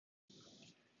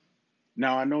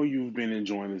Now, I know you've been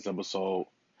enjoying this episode,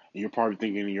 and you're probably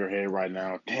thinking in your head right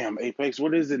now, damn, Apex,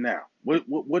 what is it now? What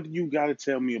do you got to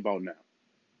tell me about now?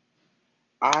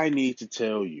 I need to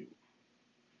tell you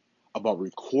about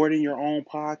recording your own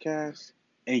podcast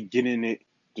and getting it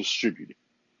distributed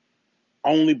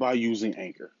only by using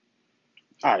Anchor.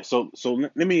 All right, so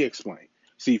let me explain.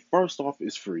 See, first off,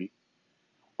 it's free.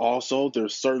 Also,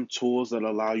 there's certain tools that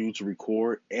allow you to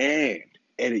record and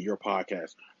edit your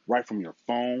podcast right from your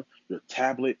phone, your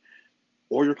tablet,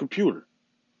 or your computer.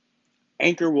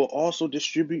 Anchor will also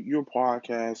distribute your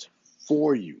podcast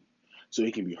for you so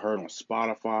it can be heard on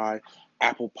Spotify,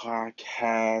 Apple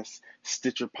Podcasts,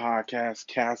 Stitcher Podcasts,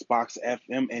 Castbox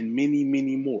FM, and many,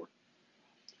 many more.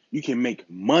 You can make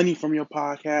money from your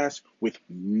podcast with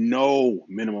no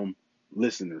minimum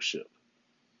listenership.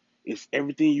 It's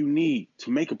everything you need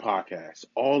to make a podcast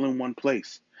all in one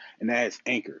place, and that is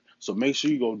Anchor. So make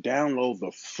sure you go download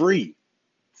the free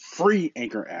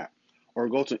Anchor app or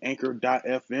go to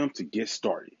anchor.fm to get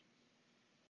started.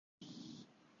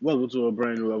 Welcome to a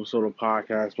brand new episode of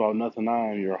Podcast About Nothing.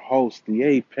 I am your host, the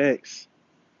Apex.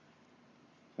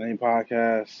 Same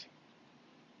podcast,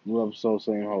 new episode,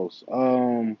 same host.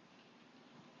 I'd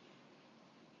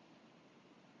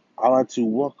like to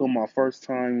welcome my first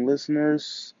time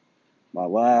listeners, my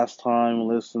last time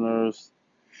listeners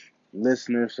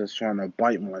that's trying to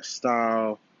bite my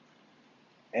style,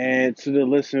 and to the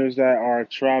listeners that are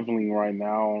traveling right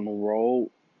now on the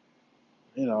road.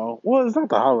 Well, it's not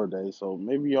the holiday, so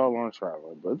maybe y'all aren't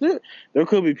traveling, but there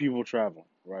could be people traveling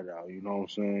right now. You know what I'm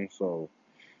saying? So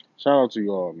shout out to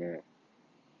y'all, man.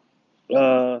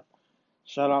 Uh,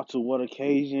 Shout out to What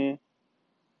Occasion.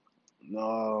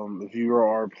 If you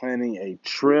are planning a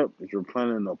trip, if you're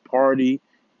planning a party,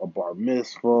 a bar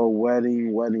mitzvah,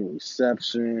 wedding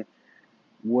reception,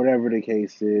 whatever the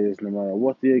case is, no matter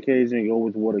what the occasion, go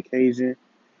with What Occasion.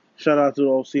 Shout out to the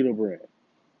Osita brand.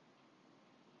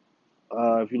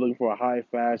 If you're looking for a high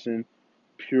fashion,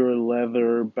 pure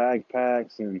leather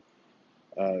backpacks and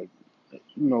uh,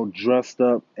 dressed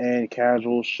up and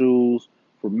casual shoes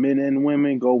for men and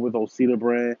women, go with Osita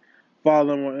brand.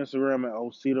 Follow them on Instagram at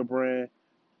Osita brand.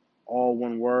 All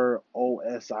one word,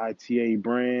 OSITA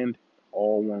brand,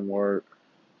 all one word.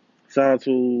 Shout out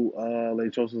to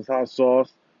Lechosa's hot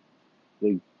sauce,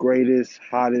 the greatest,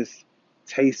 hottest,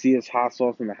 tastiest hot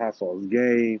sauce in the hot sauce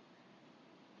game.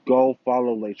 Go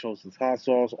follow Lechosa's hot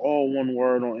sauce, all one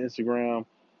word on Instagram,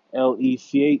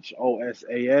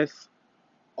 LECHOSAS.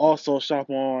 Also shop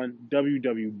on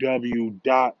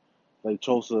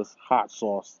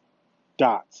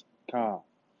www.lechosashotsauce.com.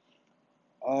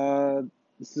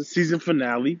 It's the season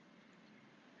finale.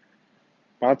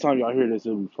 By the time y'all hear this,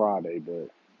 it'll be Friday,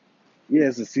 but yeah,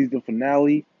 it's the season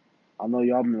finale. I know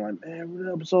y'all been like, man, what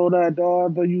episode that,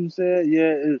 dog? But you said,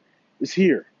 yeah, it's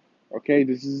here. Okay,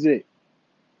 this is it.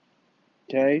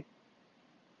 Okay,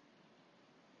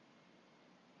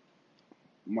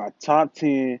 my top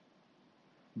 10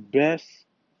 best,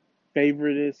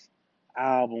 favoriteest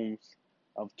albums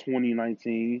of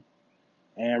 2019,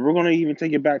 and we're gonna even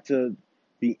take it back to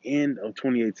the end of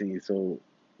 2018. So,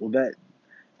 well,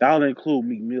 that'll include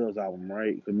Meek Mill's album,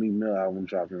 right? Because Meek Mill album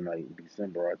dropped in like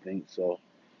December, I think. So,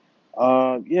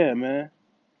 yeah, man.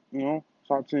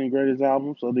 Top 10 greatest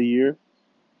albums of the year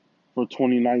for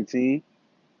 2019.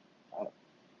 Uh,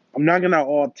 I'm knocking out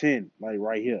all 10, like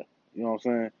right here. You know what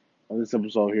I'm saying? On this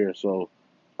episode here. So,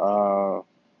 uh,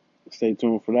 stay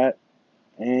tuned for that.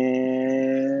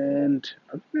 And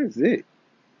I think that's it.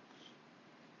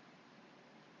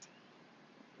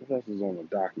 What else is on the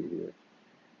docket here?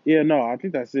 Yeah, no, I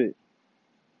think that's it.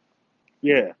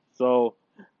 Yeah. So,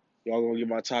 y'all gonna get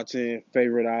my top 10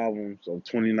 favorite albums of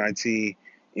 2019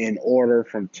 in order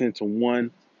from 10 to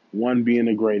 1. 1 being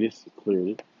the greatest,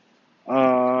 clearly.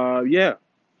 Yeah.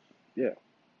 Yeah.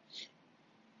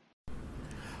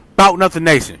 About Nothing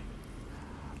Nation.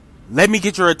 Let me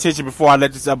get your attention before I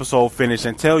let this episode finish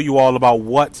and tell you all about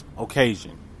What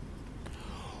Occasion.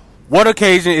 What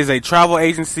Occasion is a travel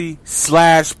agency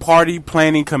 / party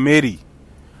planning committee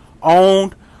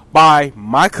owned by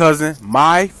my cousin,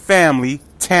 my family,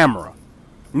 Tamara.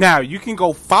 Now, you can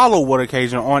go follow What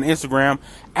Occasion on Instagram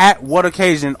at What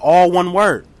Occasion, all one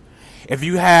word. If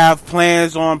you have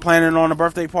planning on a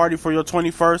birthday party for your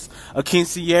 21st, a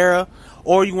quinceañera,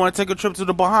 or you want to take a trip to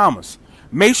the Bahamas,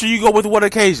 make sure you go with What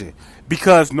Occasion,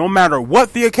 because no matter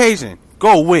what the occasion,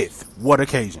 go with What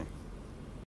Occasion.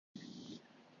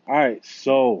 All right,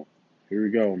 so here we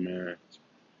go, man.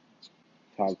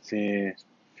 Top 10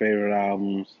 favorite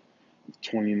albums of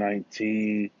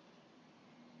 2019.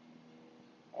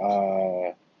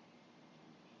 Uh,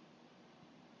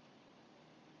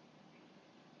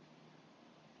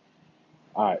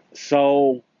 All right,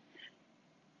 so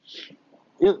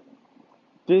it,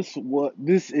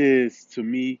 this is to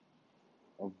me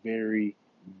a very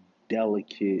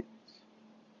delicate,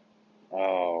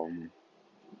 um,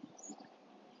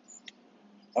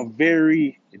 a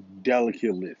very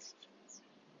delicate list.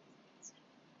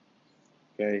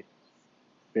 Okay,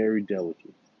 very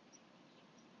delicate.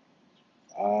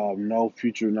 No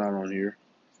Future not on here,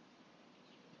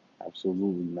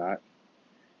 absolutely not.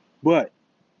 But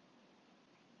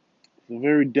it's a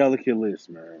very delicate list,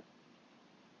 man.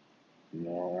 You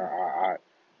know,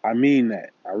 I mean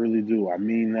that. I really do. I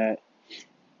mean that.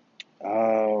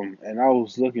 And I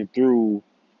was looking through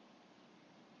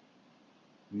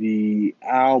the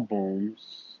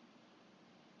albums,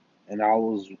 and I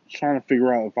was trying to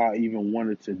figure out if I even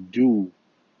wanted to do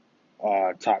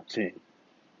top 10.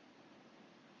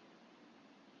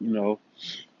 You know,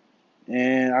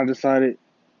 and I decided,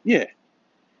 yeah,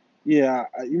 yeah.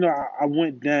 I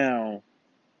went down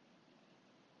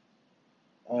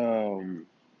um,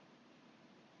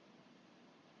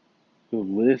 the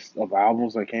list of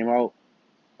albums that came out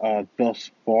thus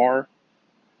far,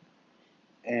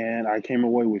 and I came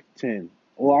away with 10.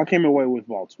 Well, I came away with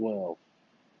about 12,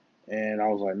 and I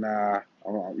was like, nah,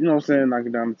 you know what I'm saying, knock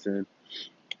it down to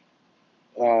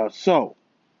 10. So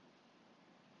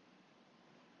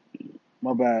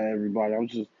my bad,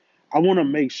 everybody. I want to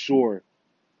make sure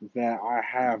that I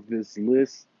have this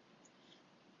list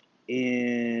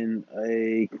in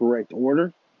a correct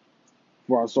order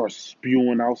before I start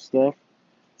spewing out stuff.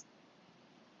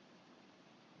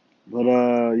 But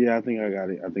yeah, I think I got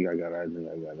it. I think I got it. I think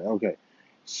I got it. Okay,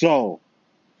 so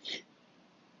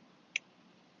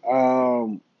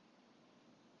um,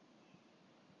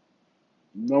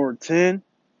 number 10,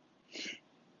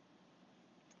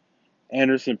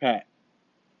 Anderson Paak.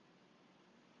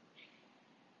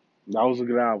 That was a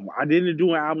good album. I didn't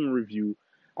do an album review.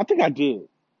 I think I did.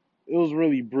 It was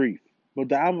really brief, but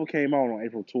the album came out on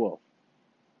April 12th.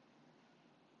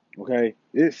 Okay,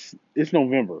 it's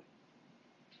November.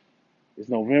 It's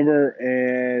November,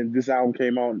 and this album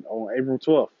came out on April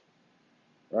 12th.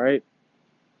 Right.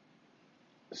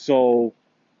 So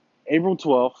April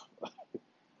 12th,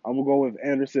 I'm gonna go with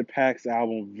Anderson Paak's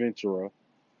album Ventura.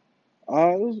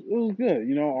 It was good.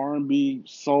 You know, R&B,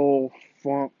 soul,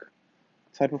 funk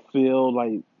type of feel,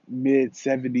 like mid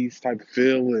 '70s type of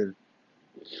feel, and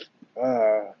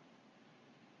uh,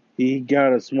 he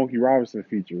got a Smokey Robinson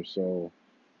feature. So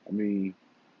I mean,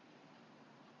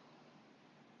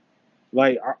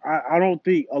 like I don't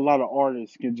think a lot of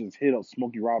artists can just hit up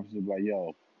Smokey Robinson and be like,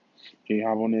 yo, can you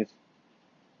have on this?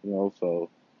 You know, so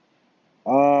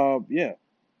yeah,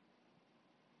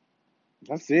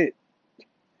 that's it.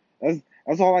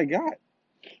 That's all I got.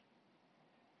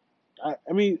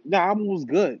 I mean, the album was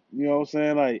good. You know what I'm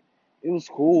saying? Like, it was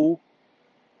cool.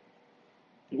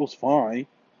 It was fine.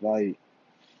 Like,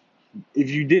 if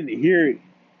you didn't hear it,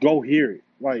 go hear it.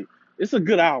 Like, it's a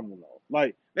good album though.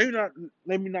 Like, let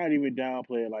me not even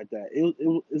downplay it like that.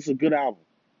 It's a good album.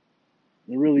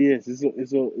 It really is.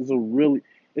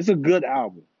 It's a good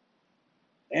album.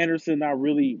 Anderson not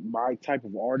really my type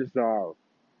of artist that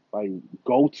I like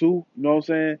go to. You know what I'm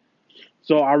saying?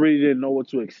 So I really didn't know what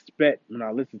to expect when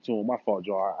I listened to him. My fault,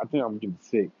 y'all. I think I'm getting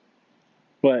sick.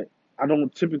 But I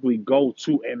don't typically go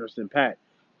to Anderson .Paak.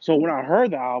 So when I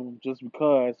heard the album, just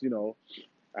because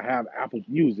I have Apple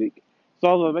Music, so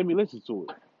I was like, let me listen to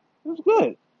it. It was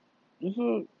good. It's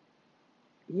a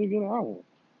it's a good album.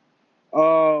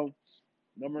 Um,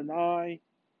 Number 9,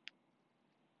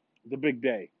 The Big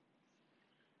Day,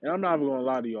 and I'm not even gonna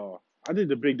lie to y'all. I think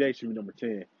The Big Day should be number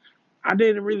 10. I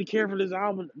didn't really care for this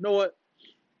album. You know what?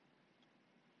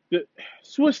 The,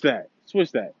 switch that.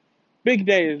 Big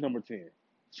Day is number 10.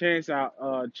 Chance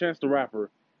the Rapper,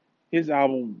 his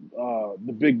album,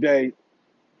 The Big Day,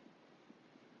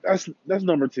 that's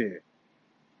number 10.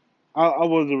 I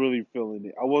wasn't really feeling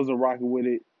it. I wasn't rocking with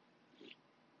it.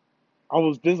 I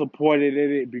was disappointed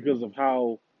in it because of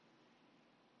how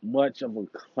much of a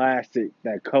classic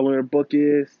that coloring book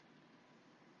is.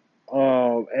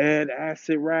 And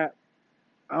acid rap.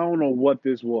 I don't know what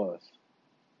this was.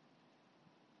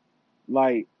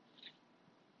 Like,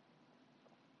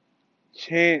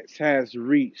 Chance has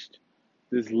reached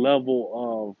this level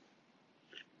of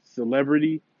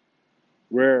celebrity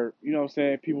where, you know what I'm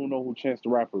saying, people know who Chance the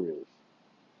Rapper is.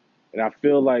 And I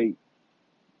feel like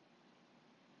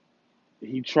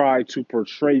he tried to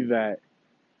portray that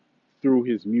through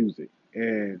his music.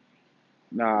 And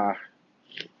nah,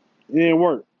 it didn't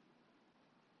work.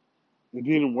 It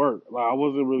didn't work. Like, I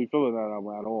wasn't really feeling that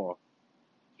album at all,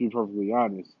 to be perfectly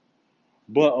honest.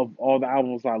 But of all the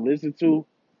albums I listened to,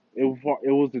 it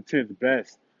was the 10th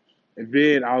best. And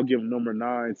then I'll give number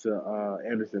nine to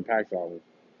Anderson .Paak's album.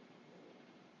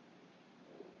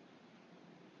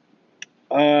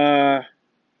 Uh,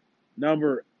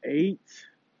 Number eight,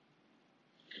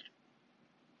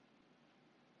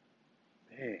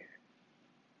 man.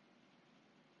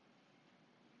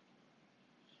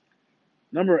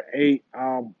 Number eight,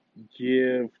 I'll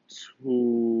give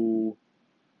to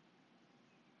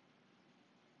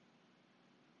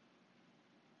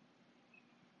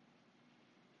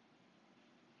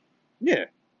yeah,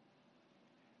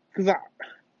 because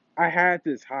I had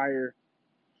this higher,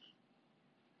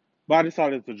 but I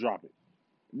decided to drop it.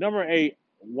 Number eight,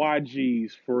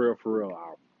 YG's For Real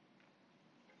album,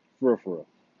 For Real.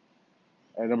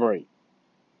 At number eight,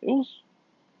 it was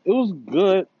it was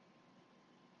good.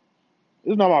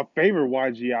 It's not my favorite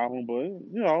YG album, but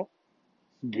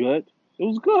good. It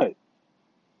was good.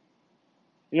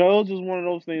 It was just one of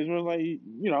those things where like it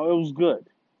was good.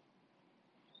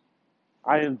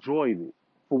 I enjoyed it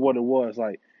for what it was.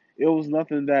 Like it was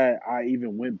nothing that I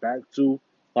even went back to.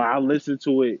 Like I listened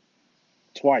to it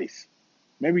twice,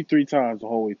 maybe three times the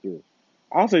whole way through.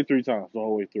 I'll say three times the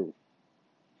whole way through.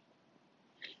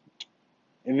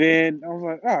 And then I was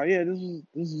like, oh yeah, this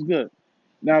is good.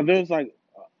 Now there's like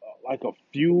a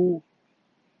few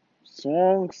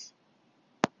songs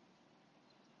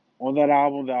on that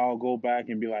album that I'll go back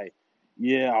and be like,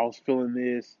 yeah, I was feeling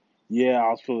this. Yeah, I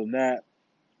was feeling that.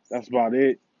 That's about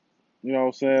it. You know what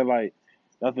I'm saying? Like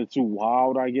nothing too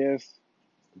wild, I guess.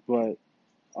 But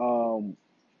um,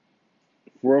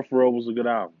 For Real was a good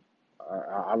album.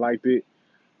 I liked it.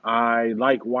 I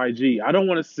like YG. I don't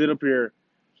want to sit up here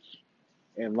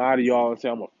and lie to y'all and say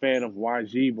I'm a fan of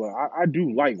YG, but I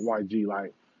do like YG.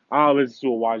 Like I'll listen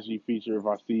to a YG feature if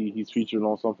I see he's featured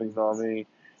on something. You know what I mean?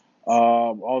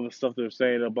 All the stuff they're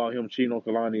saying about him cheating on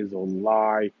Kalani is a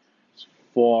lie. It's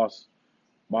false.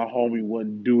 My homie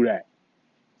wouldn't do that.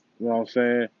 You know what I'm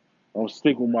saying? I'm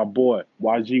stick with my boy.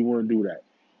 YG wouldn't do that.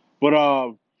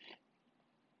 But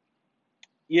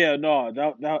yeah, no,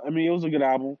 that I mean, it was a good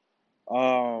album.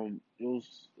 It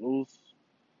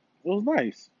was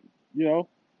nice. You know,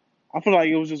 I feel like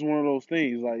it was just one of those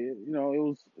things. Like it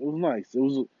was nice. It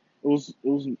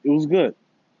was good.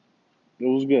 It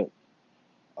was good.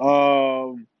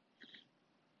 Um,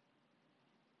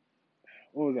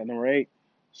 what was that? Number eight.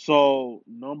 So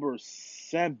number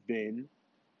seven.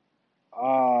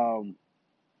 Um,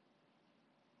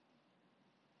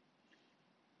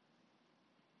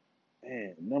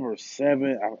 Man, number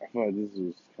seven. I feel like this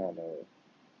was kind of.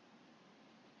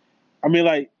 I mean,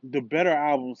 like the better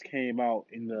albums came out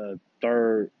in the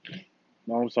third.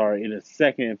 No, I'm sorry, in the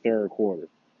second and third quarter.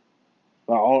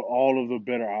 Like all of the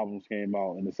better albums came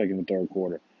out in the second and third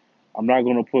quarter. I'm not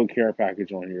going to put Care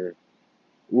Package on here.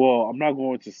 Well, I'm not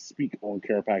going to speak on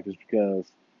Care Package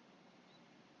because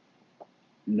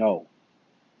no,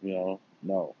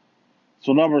 no.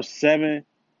 So number seven,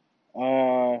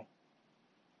 uh,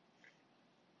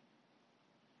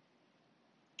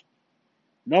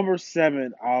 number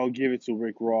seven, I'll give it to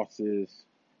Rick Ross's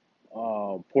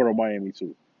Port of Miami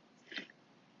too.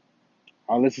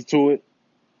 I listened to it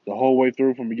the whole way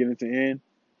through from beginning to end,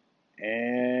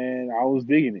 and I was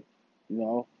digging it. You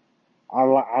know,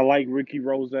 I like Ricky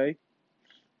Rose. Can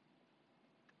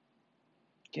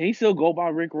he still go by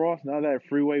Rick Ross now that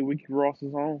Freeway Ricky Ross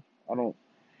is home? I don't.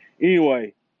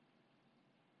 Anyway,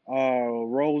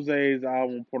 Rose's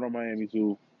album Port of Miami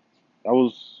too. It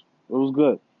was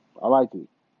good. I liked it.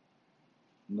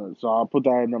 So I'll put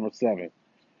that at number seven.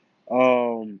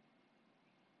 Um,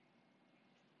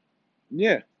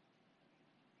 yeah,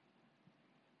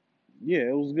 yeah,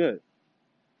 it was good.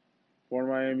 Port of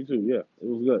Miami too. Yeah, it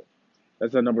was good.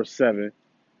 That's at number seven.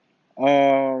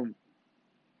 Um,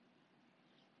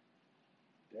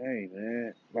 Dang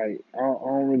man, like I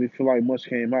don't really feel like much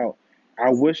came out. I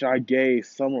wish I gave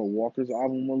Summer Walker's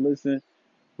album a listen,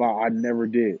 but I never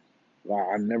did. Like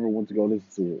I never went to go listen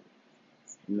to it.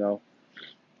 You know.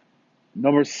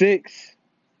 Number six.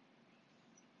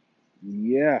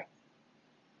 Yeah.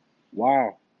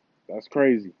 Wow. That's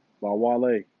crazy. By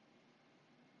Wale.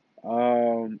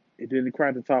 It didn't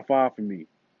crack the top five for me.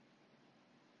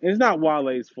 It's not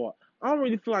Wale's fault. I don't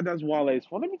really feel like that's Wale's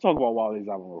fault. Let me talk about Wale's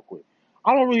album real quick.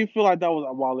 I don't really feel like that was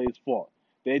Wale's fault.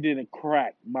 They didn't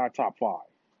crack my top five.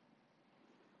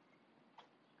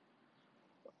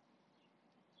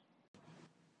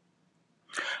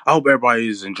 I hope everybody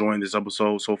is enjoying this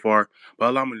episode so far, but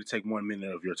allow me to take 1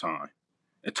 minute of your time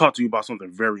and talk to you about something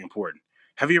very important.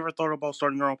 Have you ever thought about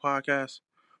starting your own podcast?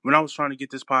 When I was trying to get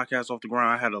this podcast off the ground,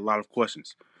 I had a lot of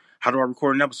questions. How do I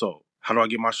record an episode? How do I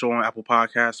get my show on Apple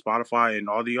Podcasts, Spotify, and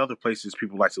all the other places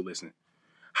people like to listen?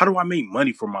 How do I make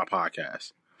money from my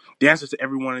podcast? The answer to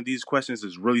every one of these questions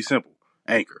is really simple: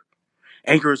 Anchor.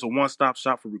 Anchor is a one-stop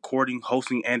shop for recording,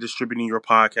 hosting, and distributing your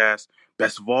podcast.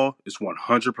 Best of all, it's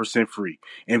 100% free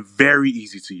and very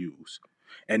easy to use.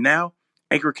 And now,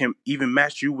 Anchor can even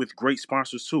match you with great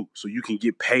sponsors too, so you can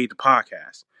get paid to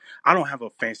podcast. I don't have a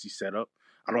fancy setup.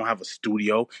 I don't have a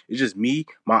studio. It's just me,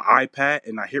 my iPad,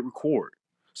 and I hit record.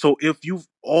 So if you've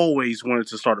always wanted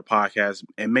to start a podcast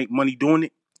and make money doing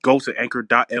it, go to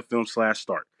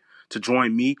anchor.fm/start to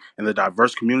join me and the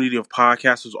diverse community of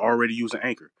podcasters already using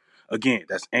Anchor. Again,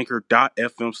 that's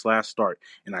anchor.fm/start,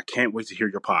 and I can't wait to hear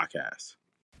your podcast.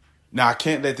 Now, I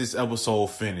can't let this episode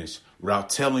finish without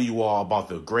telling you all about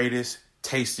the greatest,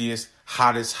 tastiest,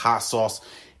 hottest hot sauce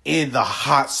in the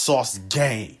hot sauce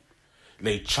game,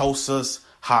 Lechosa's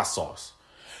hot sauce.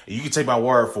 And you can take my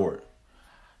word for it.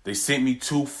 They sent me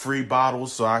 2 free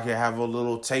bottles so I can have a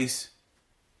little taste.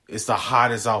 It's the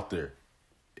hottest out there.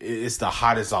 It's the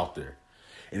hottest out there.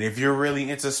 And if you're really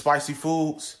into spicy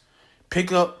foods,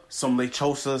 pick up some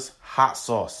Lechosa's hot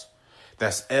sauce.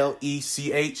 That's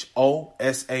LECHOSAS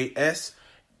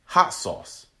hot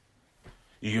sauce.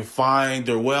 You can find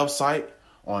their website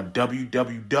on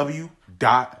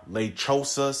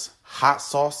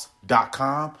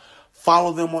www.lechosashotsauce.com.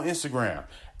 Follow them on Instagram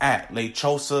at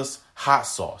Lechosas Hot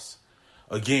Sauce.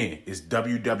 Again, it's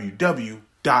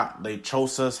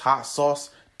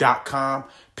www.lechosashotsauce.com.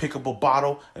 Pick up a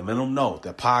bottle and let them know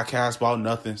that Podcast About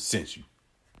Nothing sent you.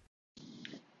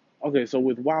 Okay, so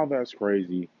with Wow That's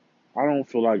Crazy, I don't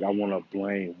feel like I want to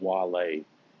blame Wale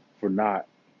for not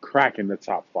cracking the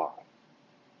top 5.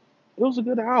 It was a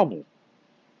good album.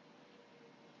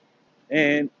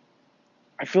 And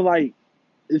I feel like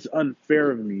it's unfair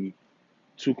of me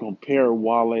to compare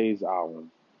Wale's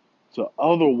album to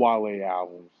other Wale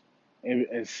albums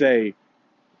and say,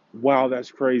 wow,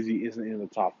 that's crazy, isn't in the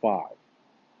top 5.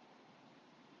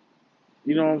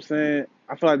 You know what I'm saying?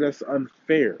 I feel like that's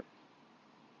unfair.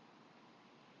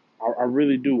 I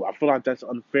really do. I feel like that's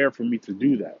unfair for me to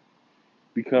do that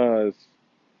because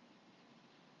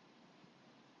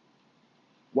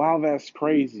wow, that's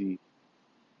crazy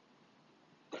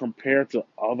compared to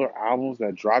other albums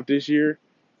that dropped this year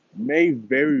may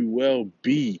very well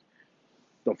be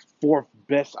the 4th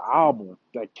best album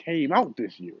that came out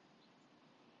this year,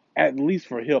 at least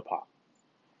for hip hop.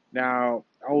 Now,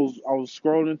 I was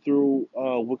scrolling through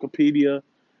Wikipedia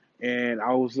and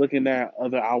I was looking at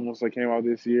other albums that came out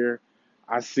this year.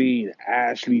 I seen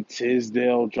Ashley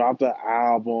Tisdale dropped an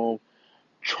album.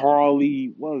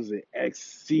 Charlie, what was it?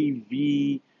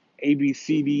 XCV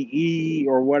ABCDE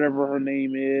or whatever her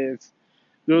name is.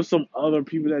 There's some other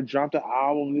people that dropped the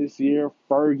album this year.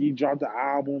 Fergie dropped the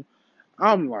album.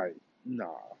 I'm like, nah,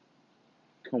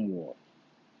 come on.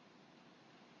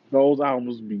 Those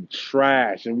albums be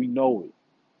trash, and we know it.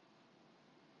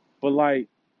 But like,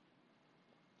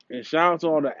 and shout out to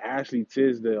all the Ashley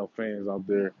Tisdale fans out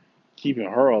there keeping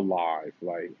her alive.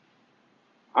 Like,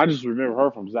 I just remember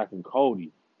her from Zack and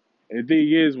Cody. And the thing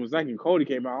is, when Zack and Cody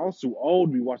came out, I was too old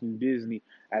to be watching Disney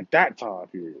at that time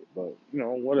period. But,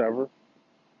 whatever.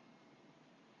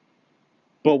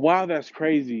 But while that's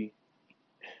crazy,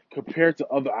 compared to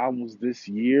other albums this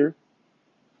year,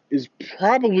 is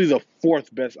probably the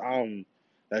 4th best album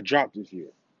that dropped this year.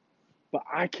 But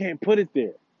I can't put it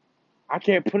there. I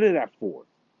can't put it at 4.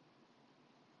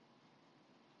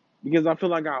 Because I feel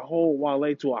like I hold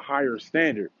Wale to a higher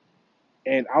standard.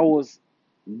 And I was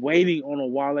waiting on a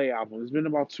Wale album. It's been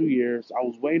about 2 years. I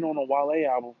was waiting on a Wale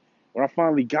album. When I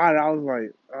finally got it, I was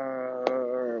like,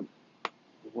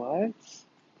 what?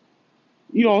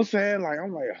 You know what I'm saying? Like,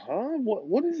 I'm like, huh?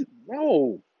 What is it?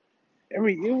 No. I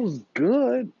mean, it was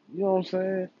good. You know what I'm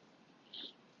saying?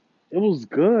 It was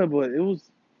good, but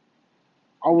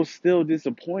I was still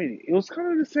disappointed. It was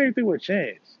kind of the same thing with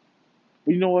Chance.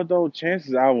 But you know what, though?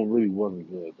 Chance's album really wasn't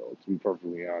good, though, to be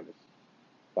perfectly honest.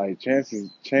 Like,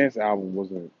 Chance album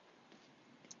wasn't,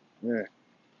 you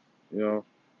know?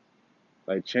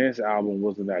 Like, Chance album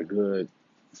wasn't that good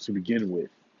to begin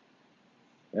with.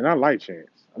 And I like Chance.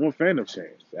 I'm a fan of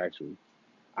Chance, actually.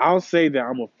 I'll say that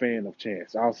I'm a fan of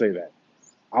Chance. I'll say that.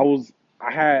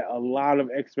 I had a lot of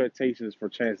expectations for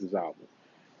Chance's album.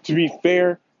 To be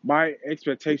fair, my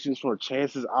expectations for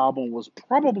Chance's album was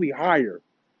probably higher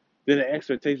than the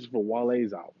expectations for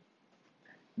Wale's album.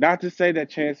 Not to say that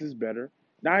Chance is better,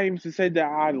 not even to say that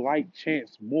I like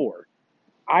Chance more.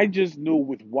 I just knew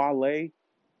with Wale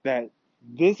that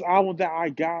this album that I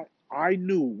got, I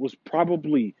knew was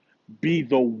probably be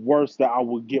the worst that I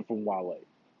would get from Wale.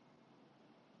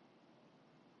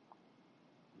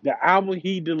 The album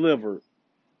he delivered,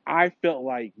 I felt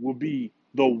like would be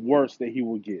the worst that he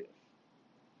would give.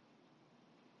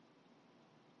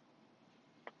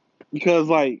 because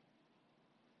like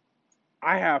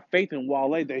I have faith in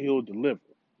Wale that he'll deliver.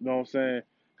 You know what I'm saying?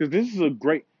 Because this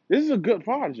is a good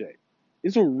project.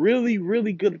 It's a really,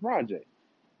 really good project.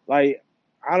 Like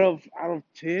out of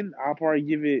 10, I'll probably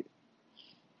give it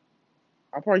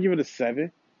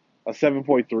a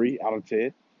 7.3 out of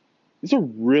 10. It's a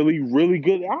really, really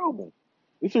good album.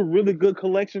 It's a really good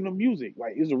collection of music.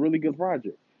 Like it's a really good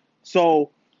project.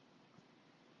 So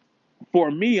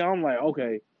for me, I'm like,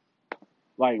 okay,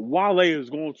 like Wale is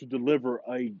going to deliver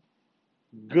a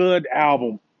good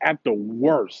album at the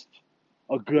worst.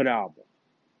 A good album.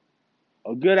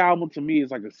 A good album to me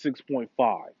is like a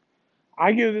 6.5.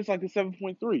 I give this like a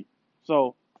 7.3.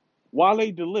 So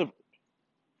Wale delivered,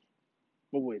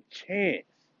 but with Chance,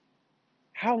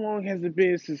 how long has it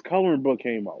been since Coloring Book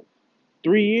came out?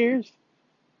 3 years?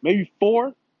 Maybe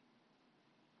four?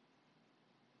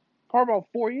 Probably about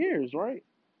 4 years, right?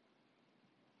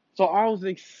 So I was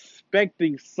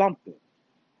expecting something.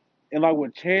 And like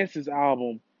with Chance's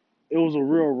album, it was a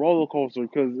real roller coaster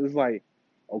because it's like,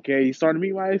 okay, you started to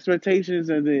meet my expectations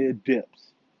and then it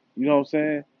dips. You know what I'm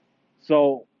saying?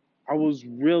 So I was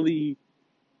really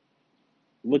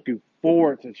looking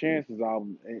forward to Chance's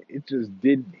album, and it just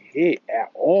didn't hit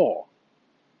at all.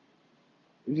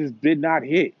 It just did not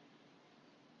hit.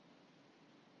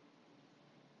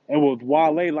 And with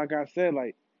Wale, like I said,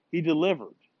 like he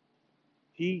delivered.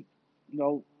 He, you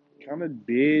know, kind of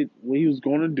did what he was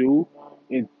going to do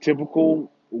in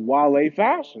typical Wale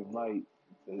fashion. Like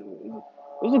it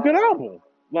was a good album.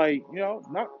 Like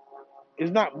not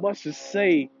it's not much to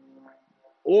say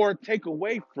or take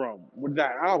away from with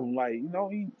that album. Like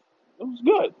it was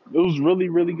good. It was really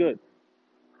really good.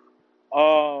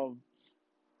 Um,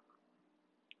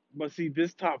 but see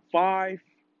this top five.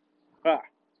 Ah,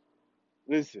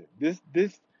 listen, this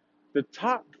the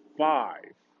top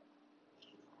five.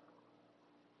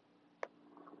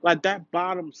 Like that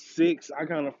bottom six, I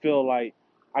kind of feel like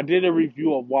I did a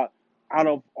review of what out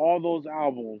of all those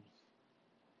albums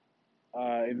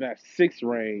in that six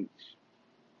range.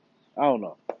 I don't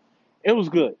know. It was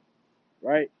good,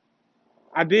 right?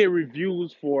 I did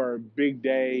reviews for Big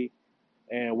Day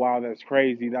and Wow That's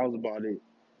Crazy. That was about it.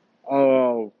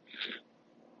 Uh,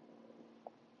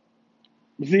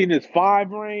 see this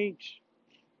five range.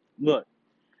 Look,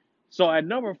 so at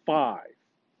number five,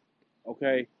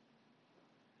 okay,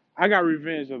 I got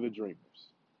Revenge of the Dreamers.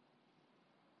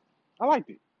 I liked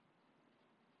it.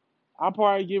 I'll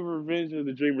probably give Revenge of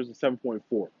the Dreamers a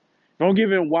 7.4. Don't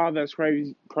give it Wow That's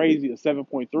Crazy a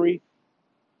 7.3.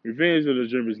 Revenge of the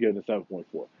Dreamers getting a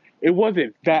 7.4. It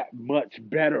wasn't that much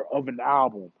better of an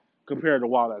album compared to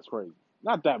Wow That's Crazy.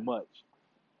 Not that much.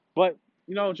 But,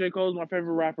 J. Cole's my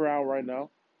favorite rapper out right now.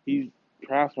 He's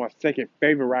perhaps my second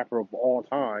favorite rapper of all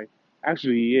time.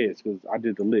 Actually, he is, because I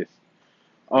did the list.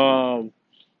 Um,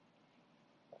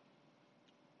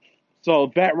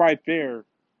 so that right there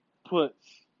puts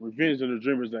Revenge of the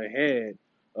Dreamers ahead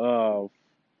of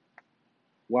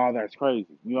Wow That's Crazy.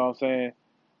 You know what I'm saying?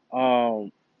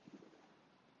 Um,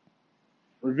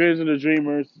 Revenge of the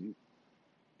Dreamers,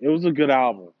 it was a good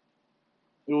album.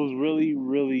 It was really,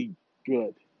 really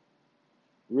good.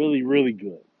 Really, really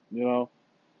good. You know?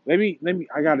 Let me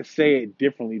I gotta say it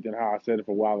differently than how I said it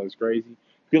for Wild That's Crazy.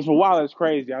 Because for Wild That's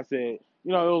Crazy, I said, it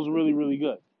was really, really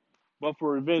good. But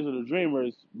for Revenge of the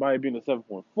Dreamers, by it being a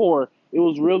 7.4, it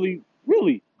was really,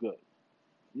 really good.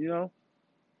 You know?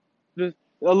 Just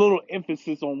a little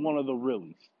emphasis on one of the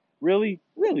reallys. Really,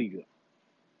 really good.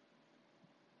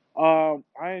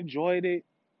 I enjoyed it.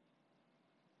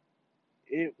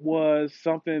 It was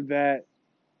something that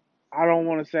I don't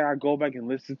want to say I go back and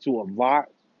listen to a lot,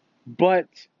 but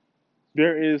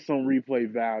there is some replay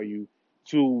value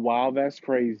to Wow That's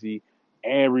Crazy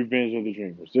and Revenge of the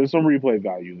Dreamers. There's some replay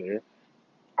value there.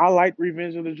 I liked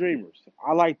Revenge of the Dreamers.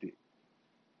 I liked it.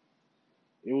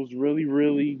 It was really,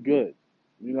 really good.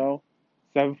 You know,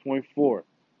 7.4.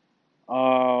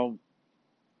 Um,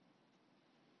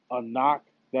 a knock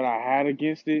that I had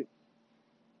against it,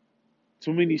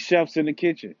 too many chefs in the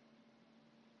kitchen.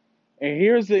 And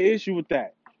here's the issue with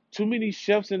that. Too many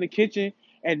chefs in the kitchen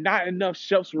and not enough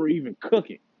chefs were even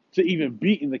cooking to even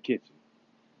be in the kitchen.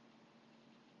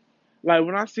 Like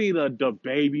when I see the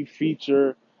baby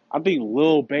feature, I think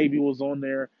Lil Baby was on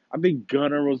there. I think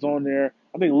Gunner was on there.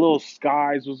 I think Lil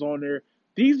Skies was on there.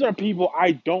 These are people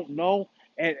I don't know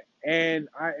and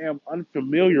I am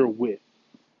unfamiliar with.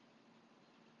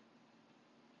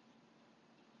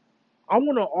 I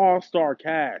want an all-star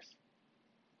cast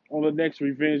on the next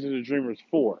Revenge of the Dreamers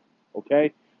 4.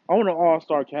 Okay? I want an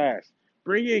all-star cast.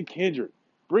 Bring in Kendrick.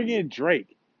 Bring in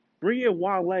Drake. Bring in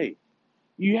Wale.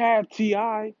 You have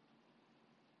T.I.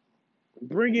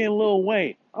 Bring in Lil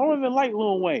Wayne. I don't even like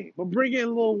Lil Wayne, but bring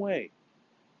in Lil Wayne.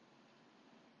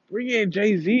 Bring in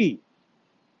Jay-Z.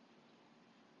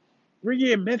 Bring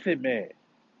in Method Man.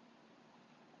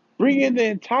 Bring in the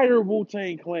entire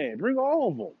Wu-Tang Clan. Bring all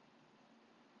of them.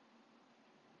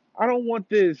 I don't want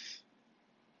this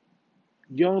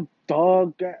young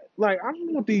thug guy. Like, I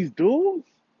don't want these dudes.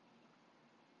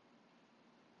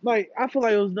 Like, I feel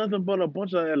like it was nothing but a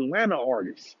bunch of Atlanta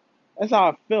artists. That's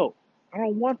how I felt. I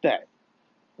don't want that.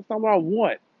 That's not what I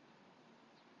want.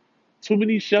 Too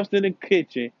many chefs in the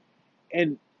kitchen,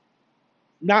 and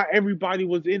not everybody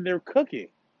was in there cooking.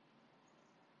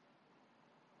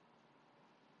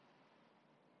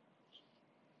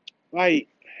 Like,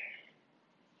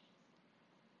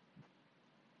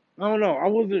 I don't know. I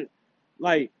wasn't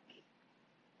like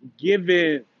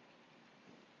given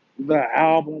the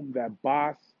album that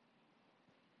Boss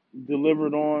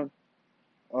delivered on.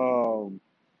 Um,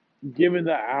 given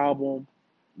the album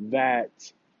that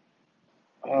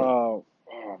oh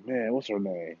man, what's her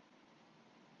name?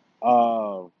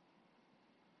 Uh,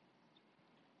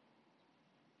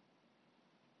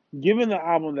 given the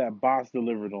album that Boss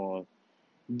delivered on,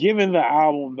 given the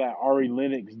album that Ari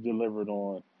Lennox delivered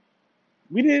on,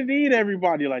 we didn't need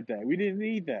everybody like that. We didn't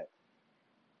need that.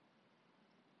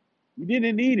 We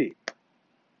didn't need it.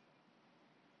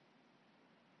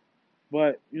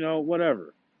 But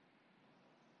whatever.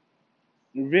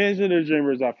 Revenge of the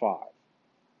Dreamers at 5.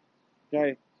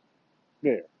 Okay,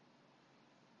 there,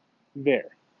 there.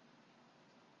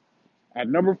 At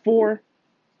number 4,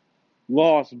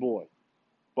 Lost Boy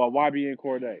by YB and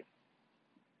Cordae.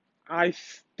 I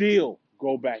still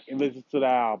go back and listen to the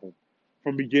album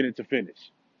from beginning to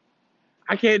finish.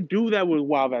 I can't do that with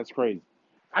Wow That's Crazy.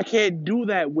 I can't do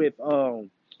that with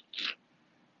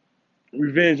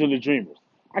Revenge of the Dreamers.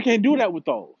 I can't do that with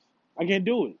those. I can't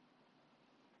do it.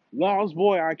 Lost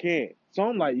Boy, I can't. So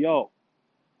I'm like, yo,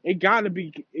 it gotta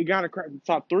crack the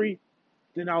top 3.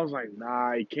 Then I was like,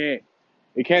 nah, it can't.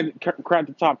 It can't crack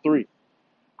the top 3.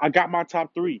 I got my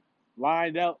top 3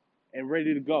 lined up and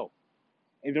ready to go.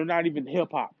 And they're not even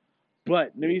hip hop.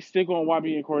 But let me stick on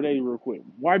YB and Cordae real quick.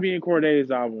 YB and Cordae's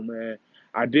album, man.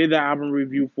 I did the album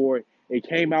review for it. It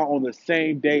came out on the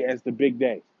same day as the big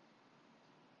day.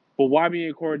 But YB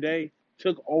and Cordae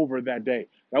took over that day.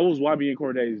 That was YB and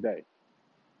Cordae's day.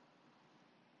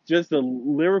 Just a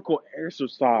lyrical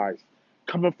exercise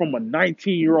coming from a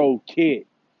 19-year-old kid.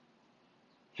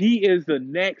 He is the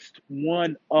next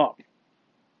one up.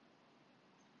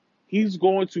 He's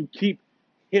going to keep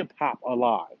hip hop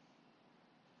alive.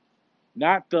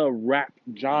 Not the rap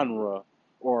genre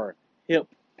or hip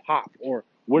hop or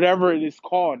whatever it is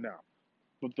called now,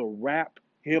 but the rap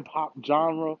hip hop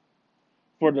genre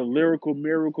for the lyrical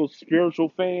miracle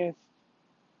spiritual fans.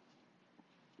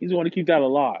 He's going to keep that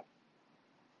alive.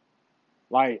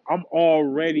 Like, I'm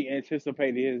already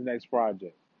anticipating his next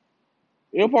project.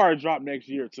 It'll probably drop next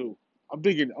year too. I'm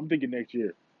thinking next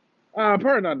year.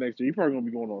 Probably not next year. He's probably gonna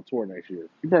be going on tour next year.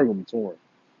 He's probably gonna be touring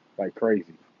like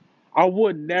crazy. I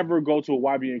would never go to a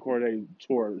YB and Cordae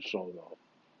tour show though.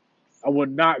 I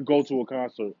would not go to a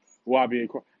concert with YB and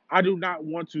Cordae. I do not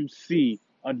want to see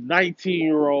a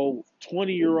 19-year-old,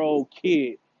 20-year-old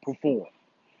kid perform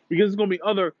because there's gonna be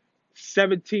other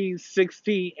 17,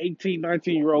 16, 18,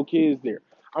 19-year-old kids there.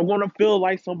 I want to feel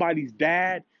like somebody's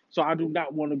dad, so I do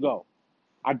not want to go.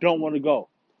 I don't want to go.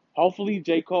 Hopefully,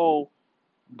 J. Cole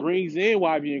brings in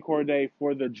YB and Cordae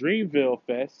for the Dreamville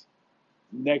Fest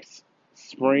next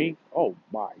spring. Oh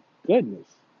my goodness.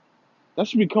 That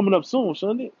should be coming up soon,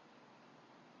 shouldn't it?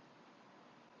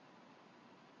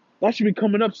 That should be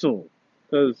coming up soon.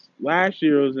 Because last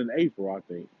year it was in April, I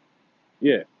think.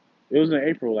 Yeah, it was in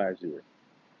April last year.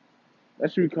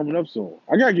 That should be coming up soon.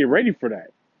 I gotta get ready for that.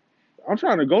 I'm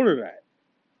trying to go to that.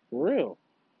 For real.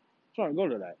 I'm trying to go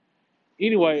to that.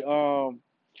 Anyway,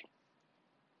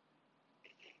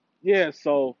 yeah,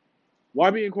 so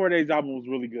YB and Cordae's album was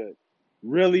really good.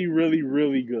 Really, really,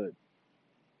 really good.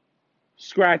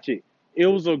 Scratch it. It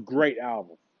was a great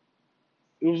album.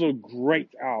 It was a great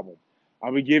album.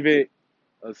 I'm gonna give it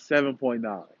a 7.9.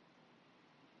 I'm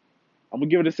gonna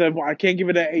give it a 7. I can't give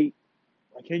it an 8.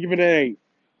 I can't give it an 8.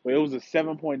 But it was a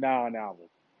 7.9 album.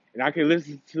 And I can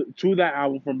listen to that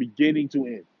album from beginning to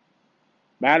end.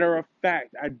 Matter of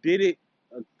fact, I did it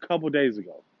a couple days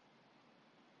ago.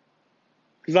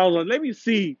 Because I was like, let me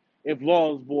see if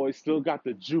Lost Boy still got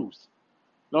the juice.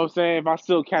 You know what I'm saying? If I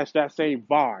still catch that same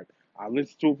vibe. I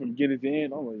listened to it from beginning to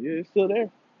end. I'm like, yeah, it's still there.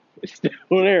 It's still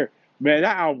there. Man,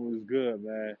 that album is good,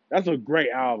 man. That's a great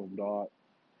album, dog.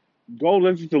 Go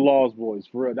listen to Lost Boys,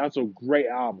 for real. That's a great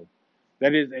album.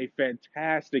 That is a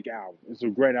fantastic album. It's a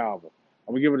great album.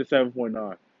 I'm going to give it a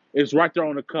 7.9. It's right there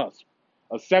on the cusp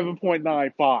A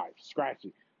 7.95. Scratch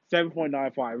it.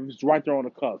 7.95. It was right there on the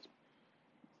cusp.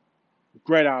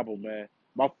 Great album, man.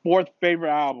 My fourth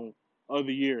favorite album of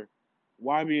the year.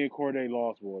 Why Me and Corday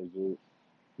Lost Boys, dude.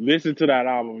 Listen to that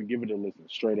album and give it a listen,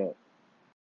 straight up.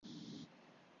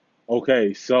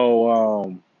 Okay,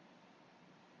 so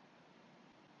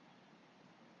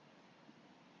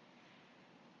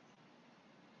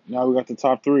now we got the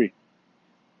top three.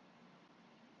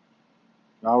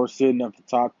 Now we're sitting at the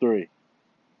top three.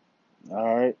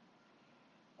 All right.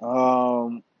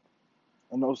 Um,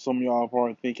 I know some of y'all are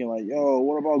probably thinking like, "Yo,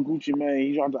 what about Gucci Mane?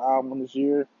 He dropped the album this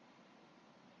year. It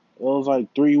was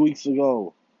like 3 weeks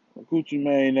ago. Where Gucci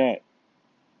Mane at?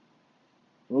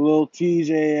 Where little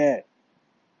TJ at?"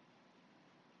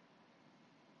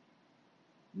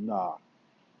 Nah,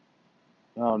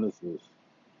 not on this list.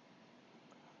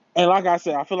 And like I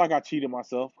said, I feel like I cheated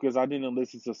myself because I didn't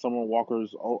listen to Summer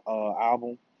Walker's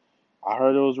album. I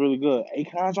heard it was really good.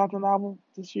 Akon dropped an album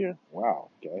this year. Wow.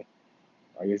 Okay.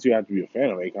 I guess you have to be a fan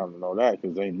of Akon to know that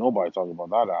because ain't nobody talking about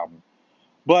that album.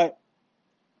 But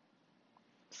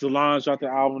Solange dropped an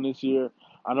album this year.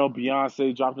 I know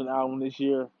Beyonce dropped an album this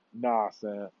year. Nah,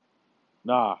 Sam.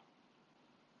 Nah.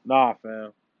 Nah,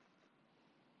 fam.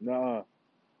 Nah.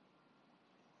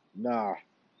 Nah.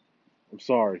 I'm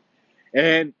sorry.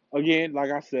 And again, like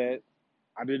I said,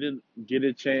 I didn't get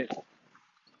a chance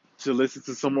to listen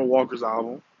to Summer Walker's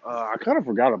album. I kind of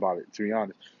forgot about it, to be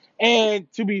honest.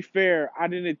 And to be fair, I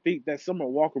didn't think that Summer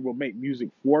Walker would make music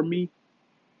for me,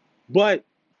 but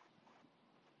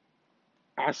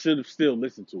I should have still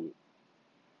listened to it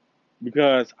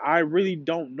because I really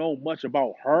don't know much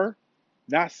about her,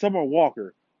 not Summer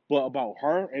Walker, but about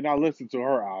her, and I listened to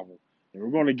her album, and we're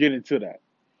going to get into that.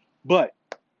 But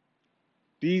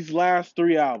these last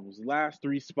three albums, last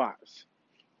three spots,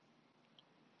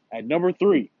 at number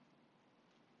three,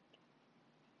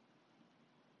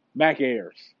 Mac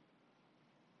Ayers.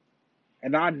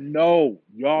 And I know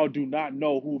y'all do not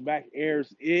know who Mac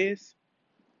Ayers is.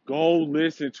 Go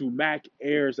listen to Mac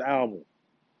Ayers' album.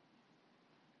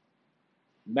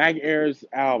 Mac Ayers'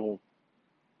 album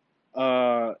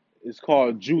is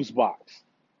called Juice Box.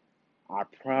 I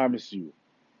promise you,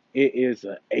 it is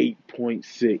an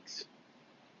 8.6.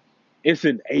 It's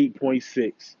an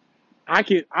 8.6.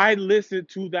 I listened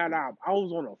to that album. I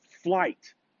was on a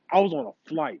flight.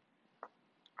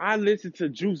 I listened to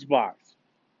Juice Box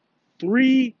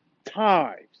 3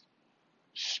 times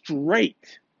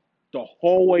straight the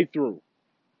whole way through.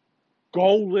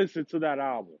 Go listen to that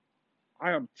album.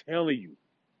 I am telling you,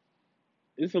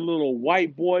 it's a little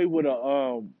white boy with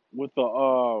a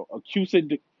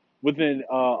acoustic with an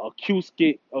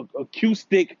acoustic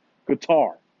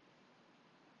guitar.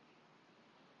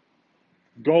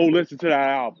 Go listen to that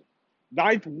album.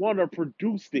 Ninth Wonder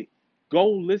produced it. Go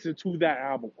listen to that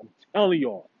album. I'm telling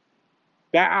y'all,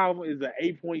 that album is an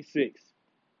 8.6.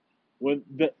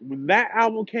 When that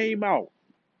album came out,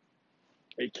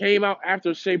 it came out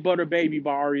after Shea Butter Baby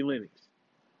by Ari Lennox.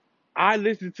 I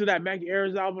listened to that Mac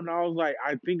Ayers album and I was like,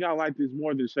 I think I like this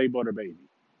more than Shea Butter Baby.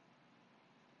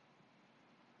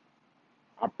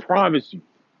 I promise you.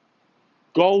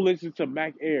 Go listen to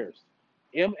Mac Ayers.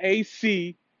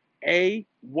 Macayers.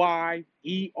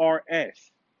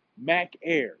 Mac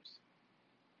Ayers.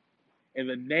 And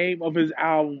the name of his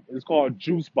album is called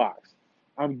Juice Box.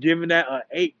 I'm giving that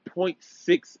an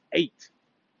 8.68.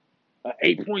 An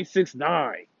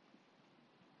 8.69.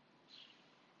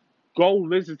 Go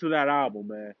listen to that album,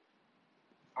 man.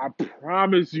 I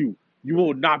promise you, you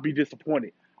will not be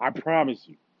disappointed. I promise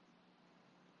you.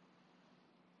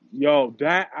 Yo,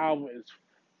 that album is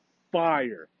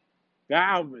fire. That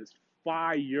album is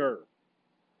fire.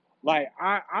 Like,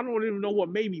 I don't even know what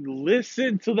made me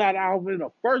listen to that album in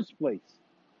the first place.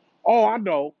 Oh, I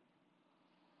know.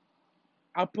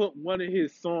 I put one of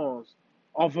his songs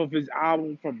off of his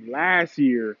album from last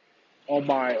year on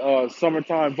my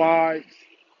summertime vibes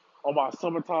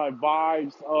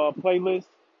playlist.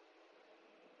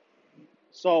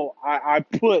 So I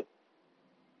put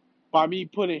by me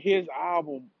putting his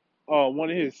album, one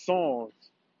of his songs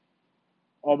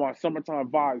on my summertime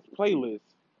vibes playlist,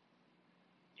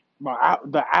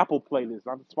 the Apple playlist,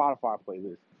 not the Spotify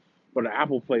playlist, but the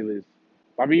Apple playlist.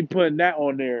 By me putting that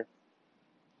on there,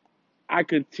 I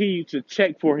continue to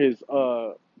check for his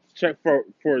work.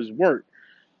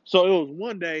 So it was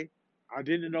one day I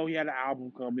didn't know he had an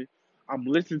album coming. I'm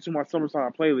listening to my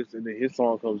summertime playlist, and then his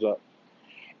song comes up,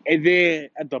 and then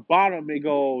at the bottom it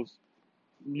goes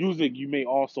music you may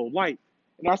also like,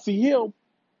 and I see him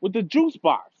with the Juice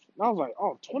Box, and I was like,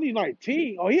 oh,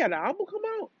 2019. Oh, he had an album come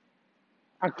out.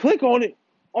 I click on it.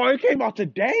 Oh, it came out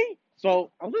today.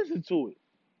 So I listened to it.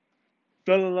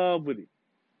 Fell in love with it.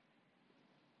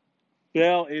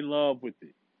 fell in love with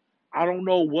it. I don't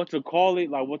know what to call it,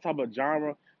 like what type of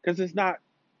genre, because it's not.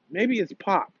 Maybe it's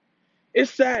pop.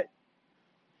 It's that.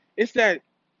 It's that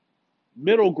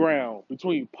middle ground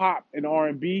between pop and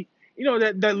R&B. You know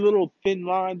that little thin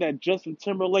line that Justin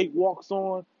Timberlake walks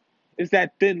on. It's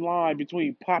that thin line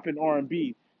between pop and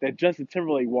R&B that Justin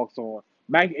Timberlake walks on.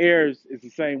 Mike Ayers is the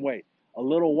same way. A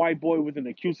little white boy with an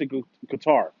acoustic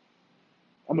guitar.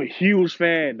 I'm a huge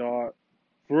fan, dog.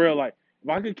 For real, like if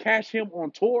I could catch him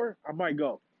on tour, I might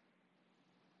go.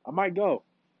 I might go.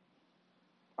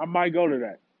 I might go to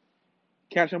that.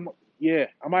 Catch him. Yeah,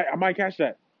 I might catch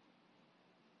that.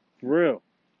 For real.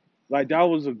 Like that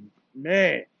was a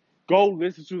man. Go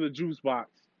listen to the Juice Box.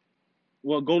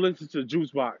 Well, go listen to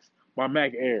Juice Box by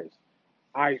Mac Ayers.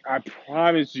 I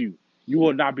promise you, you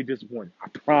will not be disappointed. I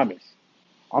promise.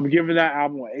 I'm giving that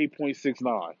album an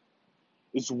 8.69.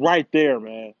 It's right there,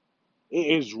 man.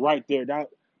 It is right there.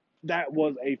 That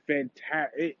was a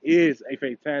fantastic. It is a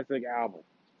fantastic album.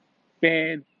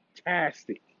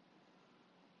 Fantastic,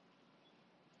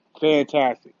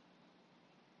 fantastic.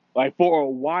 Like for a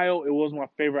while, it was my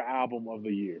favorite album of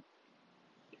the year.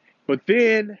 But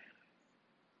then,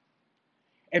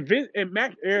 and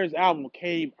Mac Ayers' album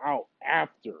came out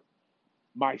after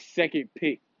my second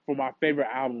pick for my favorite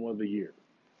album of the year.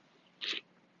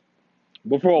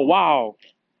 But for a while,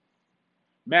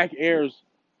 Mac Ayers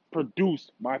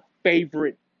produced my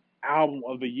favorite album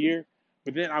of the year.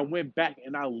 But then I went back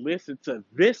and I listened to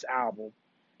this album,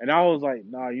 and I was like,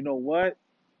 nah, you know what?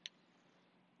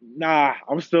 Nah,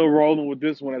 I'm still rolling with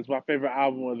this one as my favorite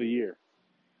album of the year.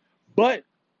 But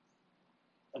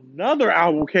another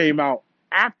album came out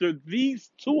after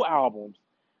these two albums.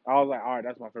 I was like, all right,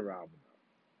 that's my favorite album.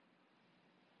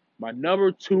 My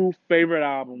number two favorite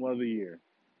album of the year,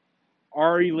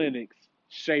 Ari Lennox,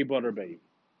 Shea Butter Baby.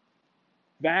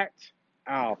 That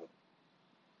album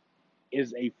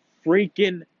is a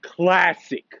freaking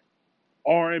classic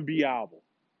R&B album.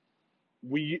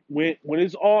 When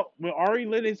Ari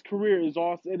Lennox's career is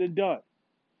all said and done,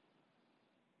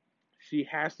 she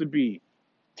has to be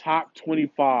top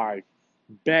 25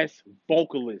 best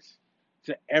vocalist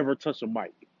to ever touch a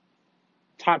mic.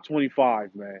 Top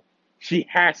 25, man. She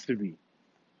has to be.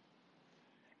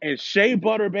 And Shea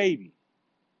Butter Baby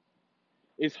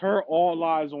is her All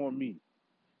Eyes on Me.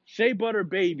 Shea Butter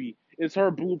Baby is her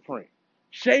blueprint.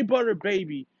 Shea Butter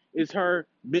Baby is her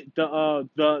the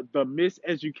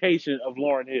miseducation of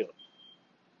Lauryn Hill.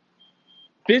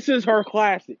 This is her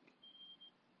classic.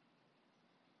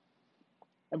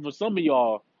 And for some of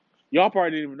y'all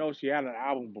probably didn't even know she had an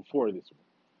album before this one.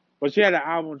 But she had an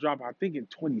album drop, I think, in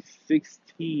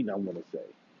 2016, I want to say.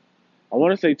 I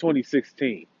want to say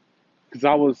 2016. Because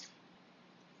I want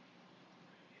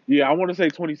to say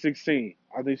 2016.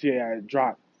 I think she had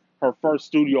dropped her first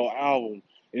studio album,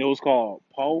 and it was called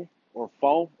Poe or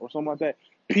Fo or something like that.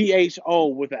 PHO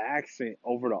with an accent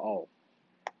over the O.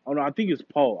 Oh no, I think it's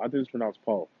Poe. I think it's pronounced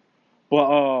Poe. But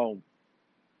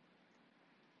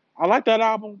I like that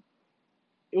album.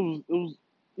 It was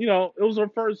it was her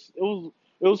first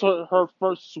her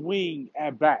first swing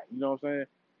at bat. You know what I'm saying?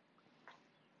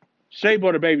 Shea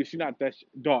Butter Baby, she not that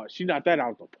dog. She not that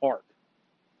out the park.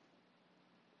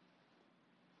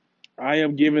 I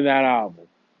am giving that album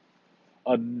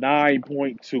a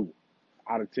 9.2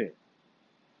 out of 10.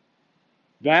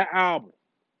 That album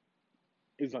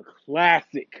is a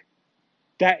classic.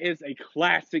 That is a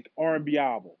classic R&B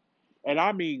album, and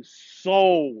I mean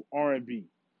soul R&B,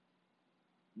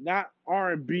 not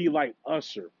R&B like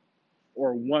Usher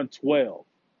or 112.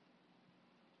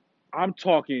 I'm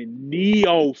talking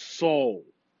neo soul.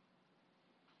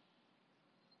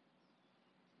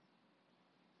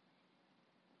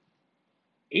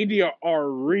 India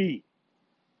Ari.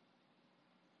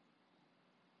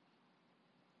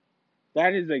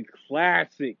 That is a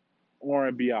classic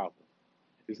R&B album.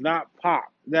 It's not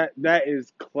pop. That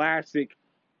is classic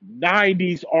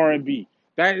 90s R&B.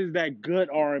 That is that good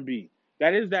R&B.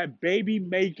 That is that baby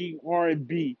making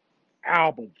R&B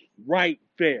album right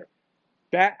there.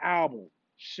 That album,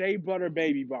 Shea Butter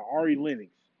Baby by Ari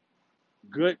Lennox.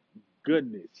 Good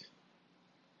goodness.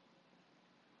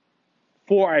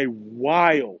 For a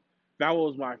while, that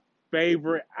was my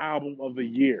favorite album of the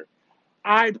year.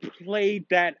 I played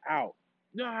that out.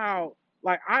 You know how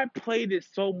like I played it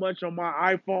so much on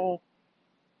my iPhone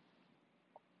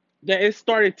that it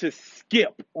started to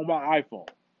skip on my iPhone.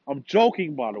 I'm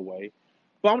joking, by the way,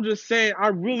 but I'm just saying I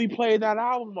really played that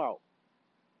album out.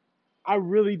 I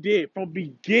really did from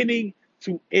beginning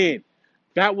to end.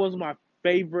 That was my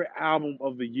favorite album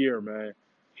of the year, man.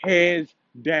 Hands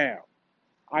down.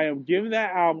 I am giving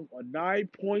that album a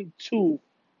 9.2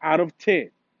 out of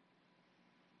 10.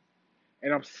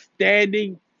 And I'm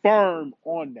standing firm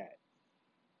on that.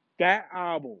 That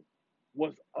album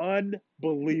was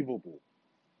unbelievable.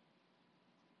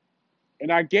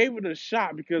 And I gave it a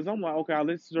shot because I'm like, okay, I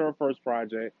listened to her first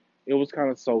project. It was kind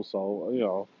of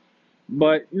so.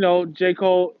 But, J.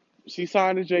 Cole, she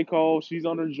signed to J. Cole. She's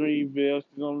on her Dreamville.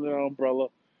 She's on their umbrella.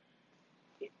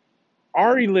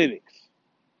 Ari Lennox,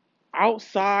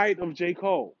 outside of J.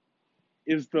 Cole,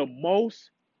 is the most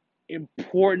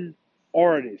important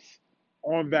artist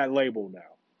on that label now.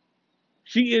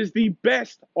 She is the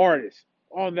best artist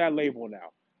on that label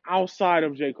now, outside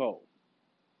of J. Cole.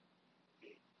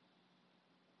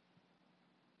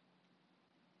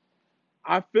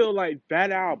 I feel like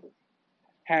that album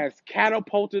has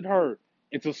catapulted her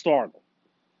into stardom.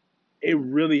 It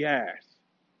really has.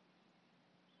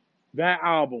 That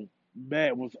album,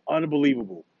 man, was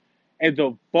unbelievable. And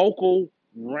the vocal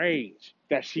range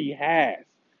that she has.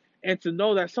 And to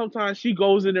know that sometimes she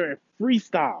goes in there and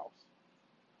freestyles.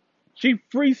 She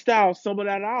freestyles some of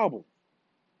that album.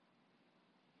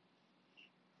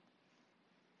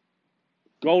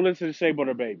 Go listen to Shea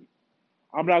Butter Baby.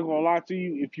 I'm not gonna lie to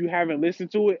you. If you haven't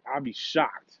listened to it, I'd be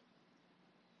shocked.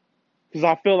 Because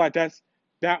I feel like that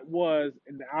was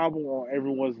an album on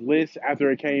everyone's list after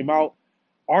it came out.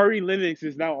 Ari Lennox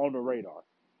is now on the radar.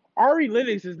 Ari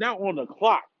Lennox is now on the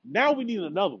clock. Now we need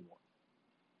another one.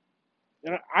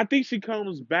 And I think she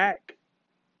comes back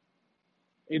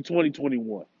in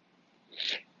 2021.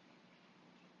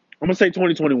 I'm gonna say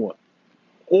 2021.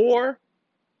 Or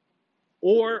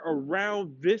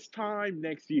around this time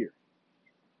next year.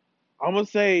 I'm gonna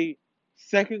say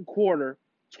second quarter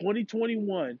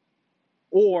 2021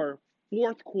 or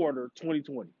fourth quarter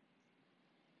 2020.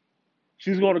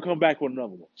 She's gonna come back with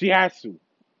another one. She has to.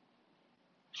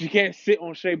 She can't sit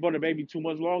on Shea Butter Baby too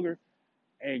much longer.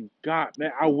 And God,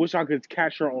 man, I wish I could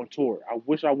catch her on tour. I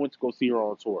wish I went to go see her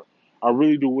on tour. I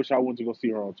really do wish I went to go see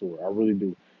her on tour. I really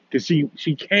do. Because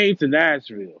she came to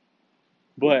Nashville.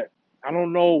 But I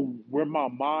don't know where my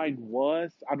mind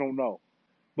was. I don't know.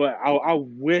 But I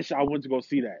wish I went to go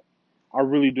see that. I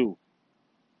really do.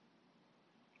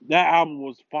 That album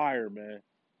was fire, man.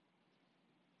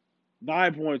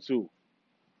 9.2.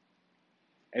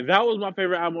 And that was my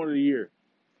favorite album of the year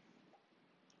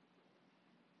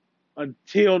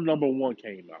until number one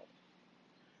came out.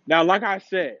 Now, like I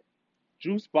said,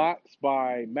 Juice Box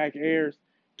by Mac Ayres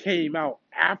came out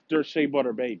after Shea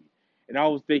Butter Baby. And I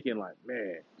was thinking like,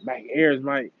 man, Mac Ayres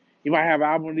might have an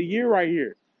album of the year right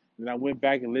here. And I went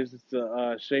back and listened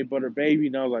to Shea Butter Baby,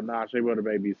 and I was like, nah, Shea Butter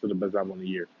Baby is still the best album of the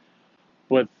year.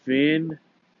 But then,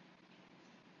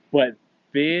 but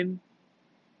then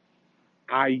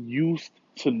I used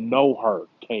to know her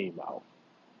came out.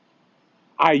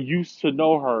 I used to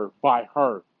know her by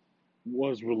her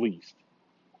was released.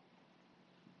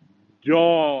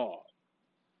 Dog,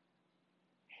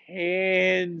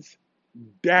 hands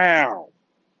down,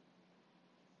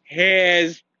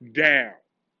 hands down.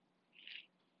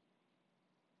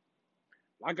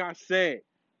 Like I said,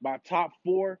 my top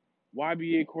four: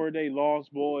 YBA Corday,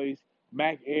 Lost Boys,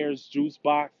 Mac Ayres, Juice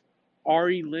Box,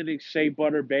 Ari Lennox, Shea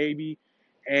Butter Baby,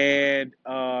 and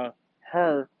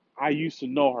her. I used to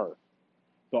know her.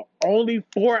 The only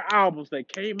four albums that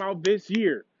came out this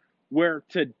year where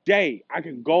today I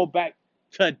can go back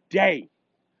today.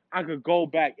 I could go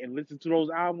back and listen to those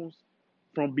albums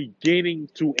from beginning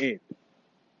to end.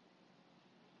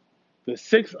 The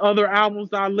six other albums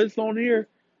that I list on here,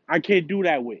 I can't do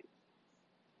that with.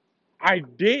 I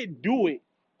did do it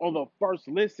on the first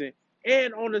listen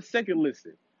and on the second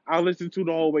listen. I listened to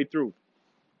the whole way through.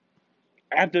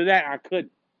 After that, I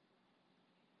couldn't.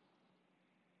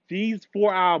 These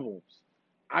four albums,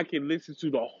 I can listen to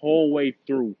the whole way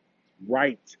through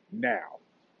right now.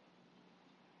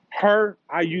 Her,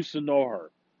 I used to know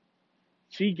her.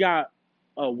 She got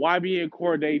a YBN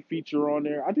Corday feature on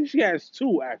there. I think she has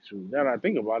two actually. Now that I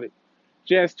think about it,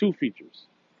 she has two features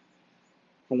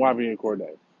from YBN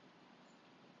Corday.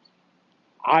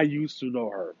 I used to know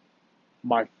her.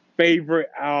 My favorite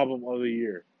album of the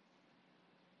year.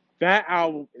 That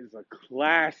album is a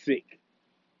classic.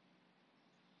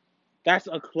 That's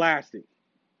a classic.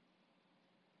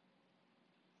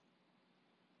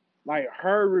 Like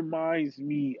her reminds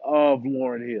me of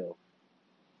Lauryn Hill.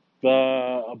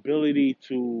 The ability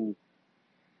to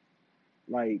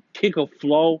like kick a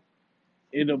flow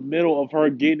in the middle of her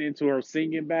getting into her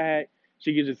singing bag.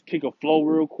 She can just kick a flow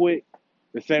real quick.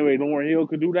 The same way Lauryn Hill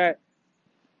could do that.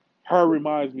 Her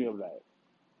reminds me of that.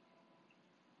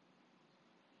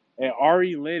 And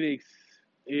Ari Lennox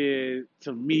is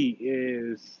to me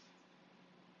is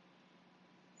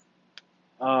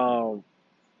um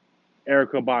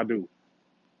Erica Badu.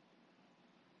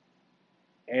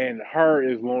 and her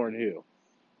is Lauren Hill.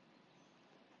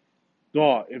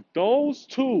 Dog, if those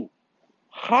two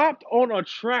hopped on a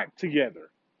track together,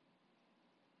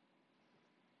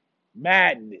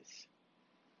 madness,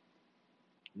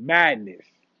 madness.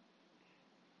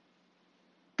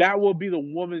 That will be the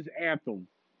woman's anthem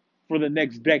for the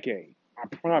next decade. I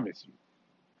promise you.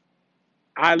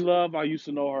 I used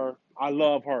to know her. I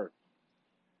love her.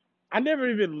 I never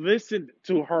even listened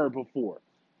to her before.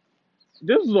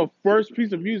 This was the first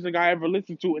piece of music I ever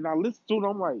listened to, and I listened to it.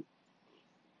 I'm like,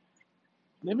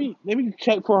 let me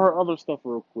check for her other stuff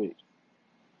real quick.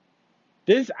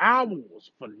 This album was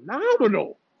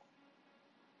phenomenal.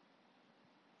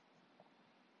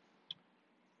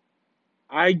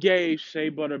 I gave Shea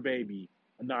Butter Baby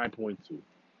a 9.2.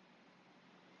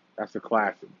 That's a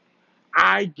classic.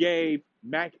 I gave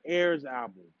Mac Ayres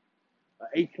album a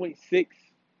 8.6.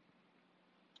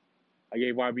 I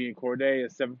gave YB and Corday a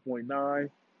 7.9.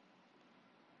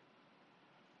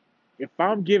 If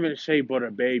I'm giving Shea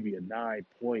Butter Baby a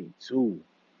 9.2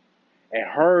 and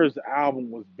hers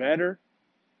album was better,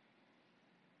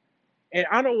 and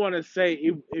I don't want to say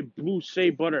it blew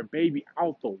Shea Butter Baby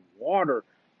out the water.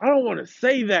 I don't want to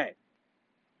say that.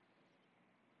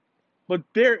 But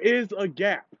there is a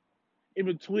gap in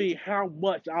between how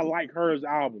much I like hers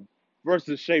album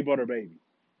versus Shea Butter Baby.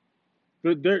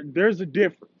 There's a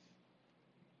difference.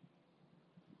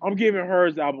 I'm giving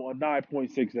hers album a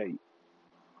 9.68.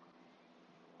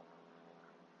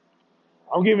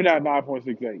 I'm giving that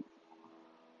 9.68.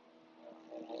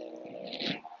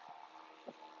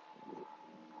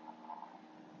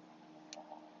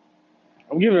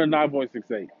 I'm giving it a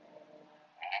 9.68.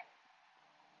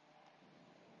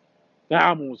 The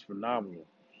album was phenomenal.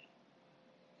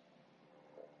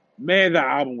 Man, that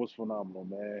album was phenomenal,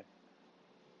 man.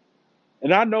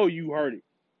 And I know you heard it.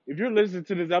 If you're listening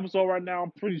to this episode right now,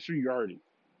 I'm pretty sure you heard it.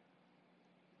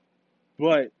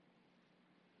 But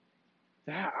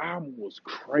that album was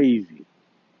crazy.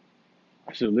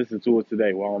 I should listen to it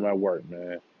today while I'm at work,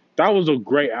 man. That was a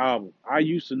great album. I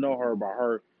used to know her by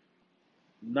her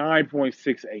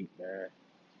 9.68, man.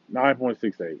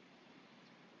 9.68.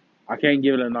 I can't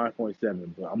give it a 9.7,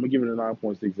 but I'm gonna give it a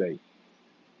 9.68.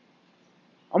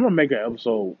 I'm gonna make an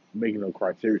episode making a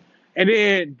criteria. And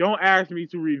then don't ask me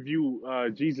to review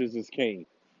Jesus is King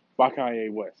by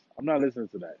Kanye West. I'm not listening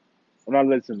to that. I'm not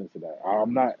listening to that.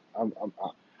 I'm not.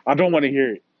 I don't want to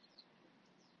hear it.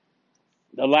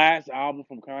 The last album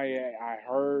from Kanye I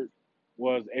heard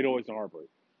was 808s and Heartbreak.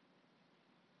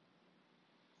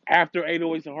 After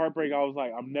 808s and Heartbreak, I was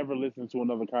like, I'm never listening to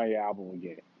another Kanye album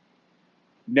again.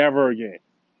 Never again.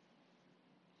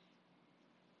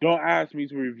 Don't ask me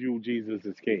to review Jesus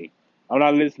is King. I'm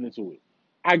not listening to it.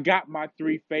 I got my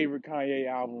three favorite Kanye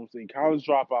albums in College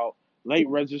Dropout, Late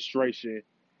Registration,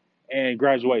 and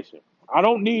Graduation. I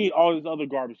don't need all this other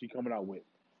garbage she's coming out with.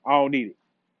 I don't need it.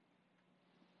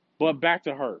 But back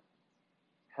to her.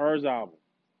 Hers album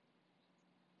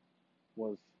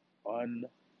was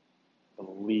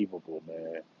unbelievable,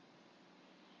 man.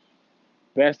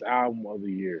 Best album of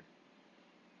the year.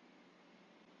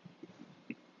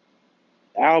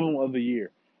 Album of the year.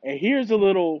 And here's a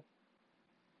little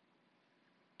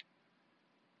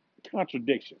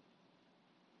contradiction.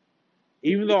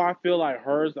 Even though I feel like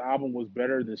hers album was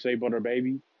better than Shea Butter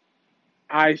Baby,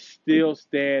 I still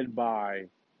stand by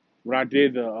when I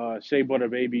did the Shea Butter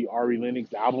Baby Ari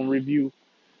Lennox album review.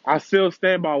 I still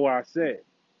stand by what I said.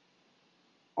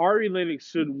 Ari Lennox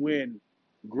should win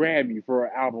Grammy for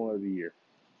album of the year.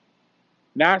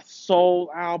 Not soul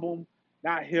album,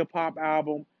 not hip hop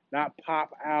album, not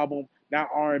pop album, not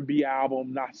R&B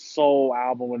album, not soul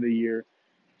album of the year.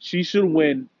 She should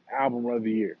win album of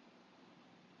the year.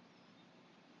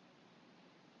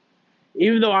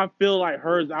 Even though I feel like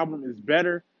hers album is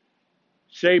better,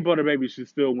 Shea Butter Baby should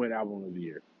still win album of the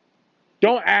year.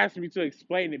 Don't ask me to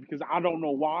explain it because I don't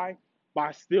know why, but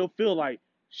I still feel like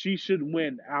she should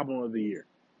win album of the year.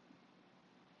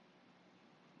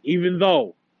 Even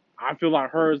though I feel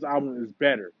like hers album is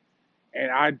better. And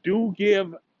I do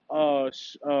give I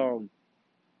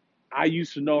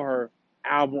used to know her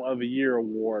album of the year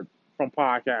award from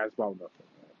Podcast About Nothing.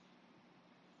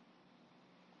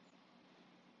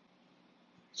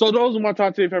 So those are my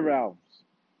top 10 favorite albums.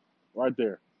 Right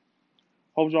there.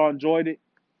 Hope y'all enjoyed it.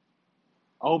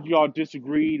 I hope y'all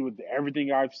disagreed with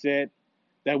everything I've said.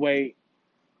 That way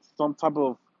some type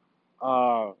of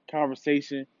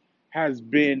conversation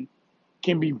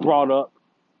can be brought up.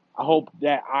 I hope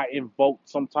that I invoked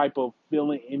some type of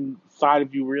feeling inside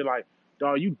of you where you're like,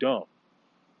 dog, you dumb.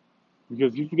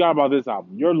 Because you forgot about this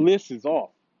album. Your list is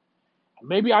off.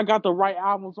 Maybe I got the right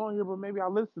albums on here, but maybe I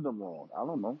listed them wrong. I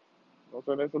don't know.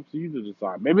 So that's up to you to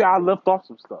decide. Maybe I left off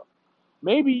some stuff.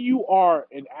 Maybe you are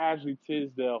an Ashley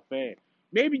Tisdale fan.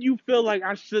 Maybe you feel like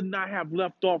I should not have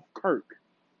left off Kirk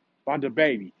by the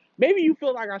baby. Maybe you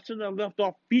feel like I shouldn't have left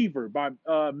off Fever by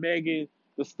Megan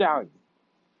the Stallion.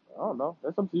 I don't know.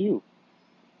 That's up to you.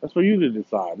 That's for you to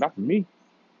decide, not for me.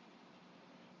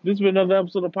 This has been another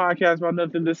episode of Podcast About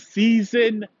Nothing, the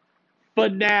season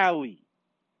finale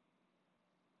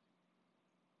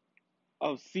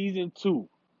of season 2.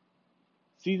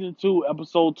 Season 2,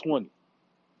 episode 20.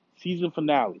 Season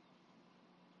finale.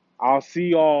 I'll see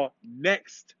y'all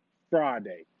next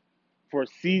Friday for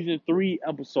season 3,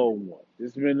 episode 1.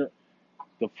 This has been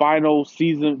the final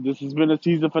season. This has been a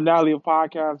season finale of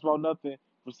Podcast About Nothing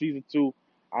for season 2.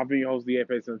 I've been your host, the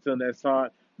FX. Until next time,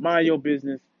 mind your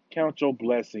business, count your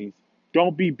blessings.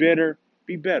 Don't be bitter,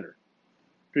 be better.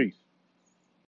 Peace.